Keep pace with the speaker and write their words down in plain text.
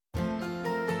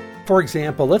For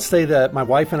example, let's say that my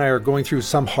wife and I are going through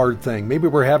some hard thing. Maybe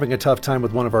we're having a tough time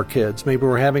with one of our kids. Maybe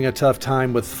we're having a tough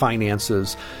time with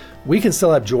finances. We can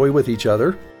still have joy with each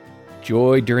other.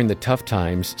 Joy during the tough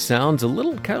times sounds a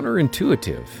little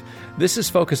counterintuitive. This is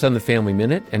Focus on the Family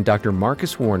Minute, and Dr.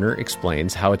 Marcus Warner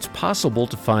explains how it's possible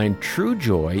to find true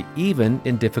joy even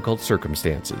in difficult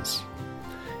circumstances.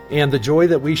 And the joy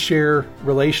that we share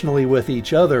relationally with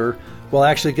each other will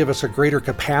actually give us a greater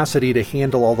capacity to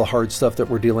handle all the hard stuff that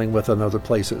we're dealing with in other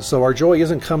places. So our joy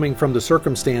isn't coming from the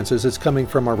circumstances, it's coming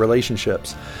from our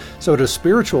relationships. So at a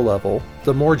spiritual level,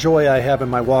 the more joy I have in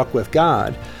my walk with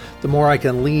God, the more I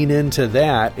can lean into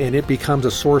that, and it becomes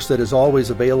a source that is always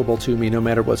available to me no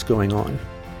matter what's going on.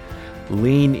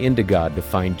 Lean into God to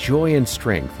find joy and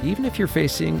strength, even if you're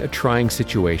facing a trying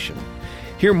situation.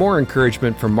 Hear more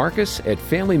encouragement from Marcus at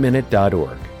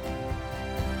FamilyMinute.org.